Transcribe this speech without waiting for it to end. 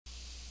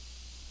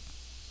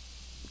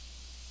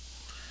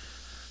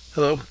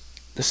Hello,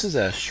 this is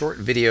a short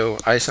video.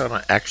 I just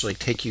want to actually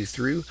take you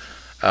through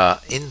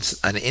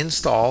an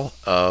install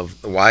of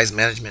the Wyse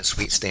Management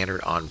Suite Standard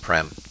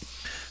on-prem.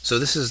 So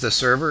this is the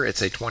server.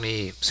 It's a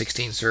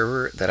 2016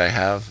 server that I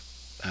have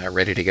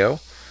ready to go.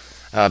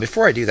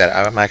 Before I do that,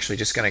 I'm actually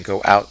just going to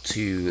go out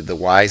to the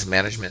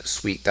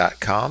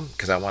WMS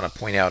because I want to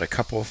point out a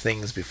couple of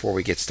things before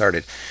we get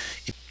started.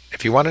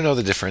 If you want to know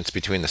the difference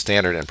between the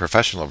standard and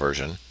professional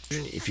version,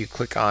 if you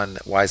click on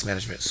Wyse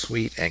Management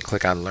Suite and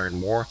click on Learn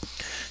More,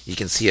 you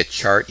can see a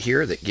chart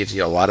here that gives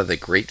you a lot of the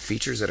great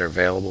features that are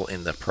available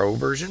in the Pro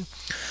version.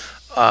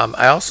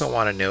 I also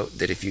want to note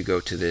that if you go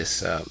to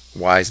this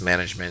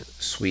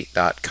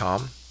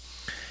WYSEManagementSuite.com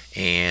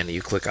and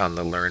you click on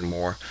the Learn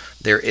More,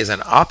 there is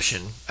an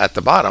option at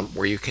the bottom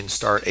where you can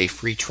start a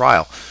free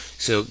trial.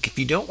 So if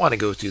you don't want to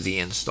go through the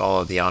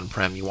install of the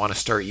on-prem, you want to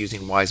start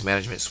using Wyse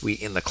Management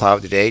Suite in the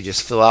cloud today,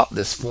 just fill out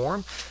this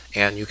form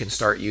and you can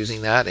start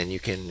using that, and you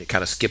can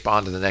kind of skip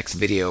on to the next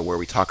video where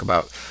we talk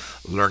about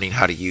learning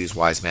how to use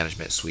Wyse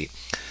Management Suite.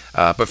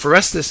 But for the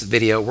rest of this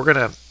video, we're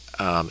going to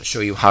show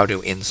you how to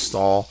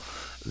install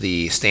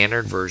the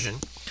standard version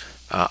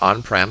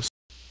on-prem.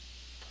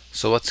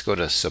 So let's go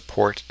to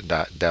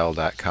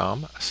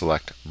support.dell.com,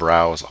 select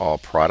Browse All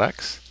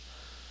Products,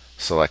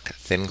 select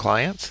Thin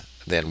Clients,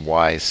 then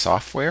Wyse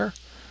Software,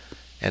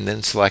 and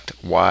then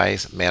select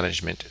Wyse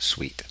Management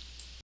Suite.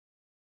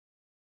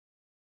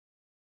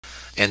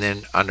 And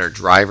then under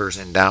drivers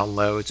and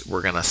downloads,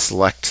 we're going to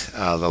select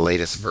the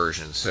latest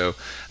version. So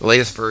the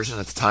latest version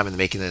at the time of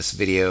making this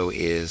video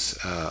is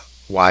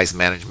Wyse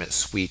Management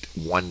Suite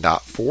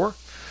 1.4.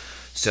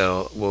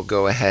 So we'll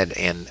go ahead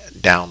and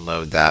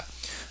download that.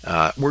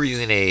 We're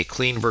using a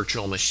clean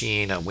virtual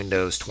machine, a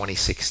Windows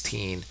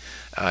 2016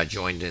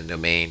 joined in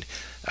domain.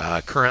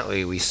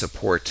 Currently we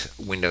support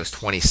Windows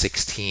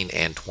 2016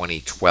 and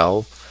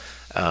 2012.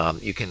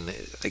 You can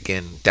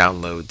again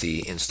download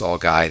the install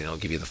guide and it'll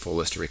give you the full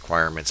list of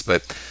requirements,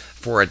 but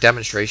for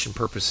demonstration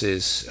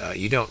purposes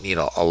you don't need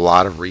a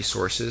lot of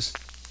resources,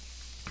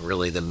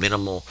 really the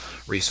minimal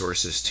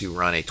resources to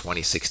run a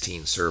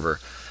 2016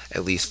 server,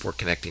 at least for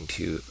connecting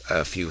to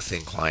a few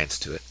thin clients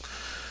to it.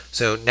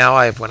 So now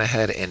I've went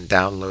ahead and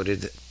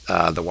downloaded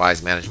the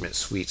Wyse Management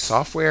Suite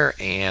software,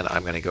 and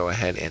I'm going to go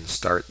ahead and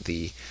start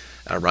the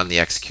run the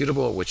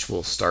executable, which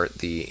will start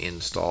the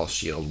install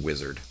shield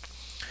wizard.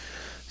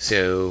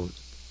 So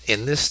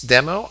in this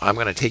demo, I'm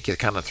going to take you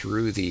kind of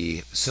through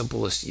the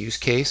simplest use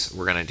case.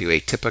 We're going to do a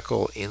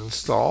typical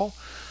install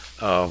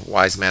of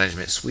Wyse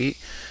Management Suite.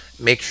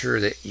 Make sure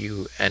that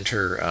you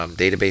enter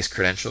database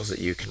credentials that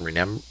you can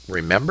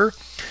remember,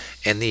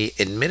 and the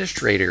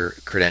administrator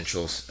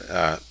credentials.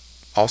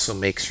 Also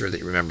make sure that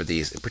you remember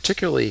these,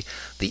 particularly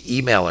the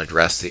email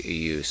address that you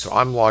use. So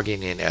I'm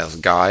logging in as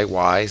Guy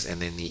Wyse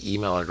and then the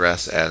email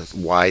address as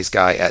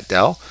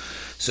wiseguy@Dell.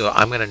 So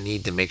I'm going to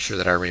need to make sure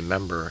that I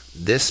remember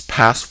this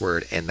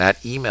password and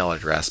that email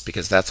address,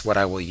 because that's what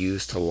I will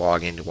use to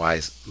log into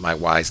my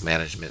Wyse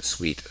Management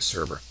Suite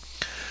server.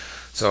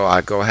 So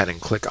I'll go ahead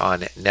and click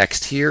on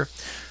Next here.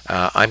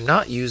 I'm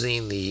not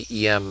using the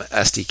EM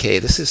SDK.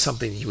 This is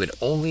something you would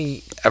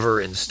only ever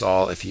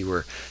install if you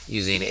were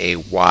using a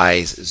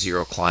Wyse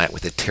Zero client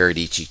with a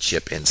Teradici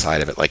chip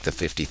inside of it, like the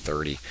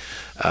 5030.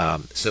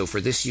 So for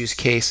this use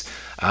case,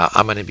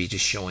 I'm going to be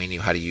just showing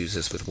you how to use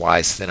this with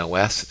Wyse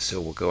ThinOS. So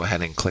we'll go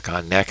ahead and click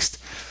on Next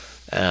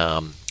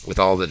with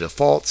all the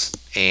defaults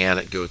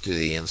and go through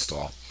the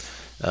install.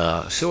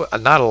 So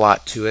not a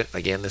lot to it.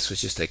 Again, this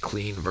was just a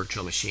clean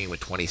virtual machine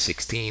with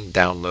 2016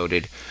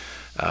 downloaded.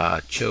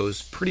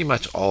 Chose pretty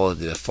much all of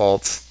the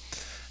defaults,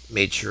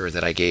 made sure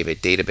that I gave a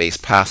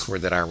database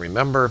password that I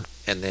remember,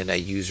 and then a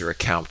user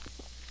account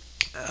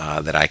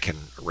that I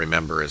can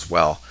remember as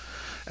well.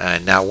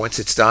 And now once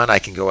it's done, I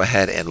can go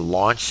ahead and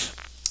launch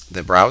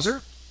the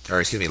browser, or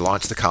excuse me,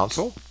 launch the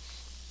console,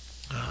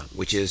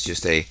 which is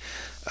just a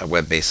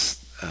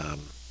web-based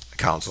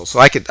console. So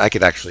I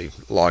could actually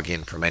log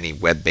in from any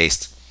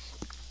web-based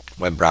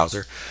web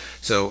browser.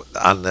 So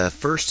on the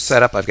first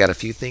setup, I've got a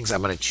few things.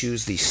 I'm going to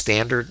choose the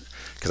standard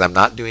because I'm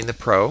not doing the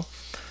Pro.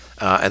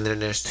 And then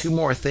there's two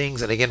more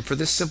things. And again, for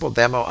this simple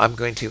demo, I'm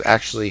going to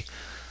actually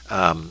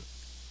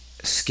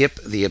skip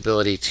the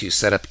ability to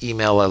set up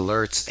email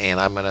alerts, and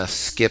I'm going to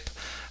skip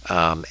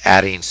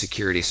adding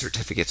security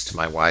certificates to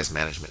my Wyse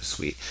Management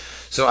Suite.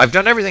 So I've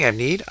done everything I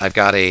need. I've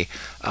got a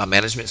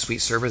Management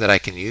Suite server that I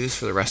can use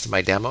for the rest of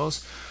my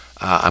demos.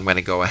 I'm going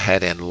to go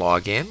ahead and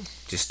log in,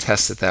 just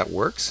test that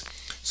works.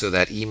 So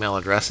that email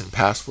address and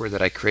password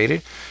that I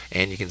created,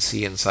 and you can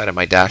see inside of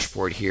my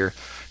dashboard here,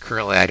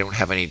 currently I don't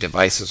have any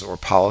devices or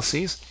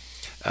policies,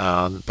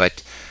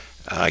 but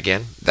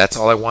again, that's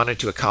all I wanted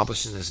to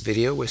accomplish in this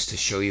video, was to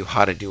show you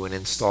how to do an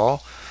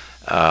install.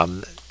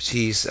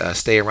 Please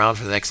stay around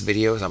for the next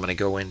videos. I'm going to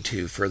go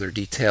into further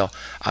detail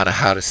on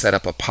how to set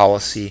up a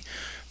policy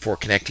for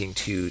connecting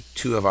to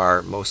two of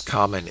our most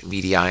common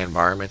VDI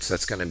environments.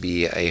 That's going to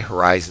be a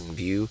Horizon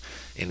View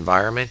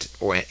environment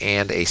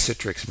and a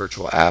Citrix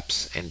Virtual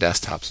Apps and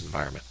Desktops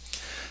environment.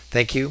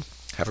 Thank you.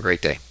 Have a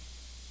great day.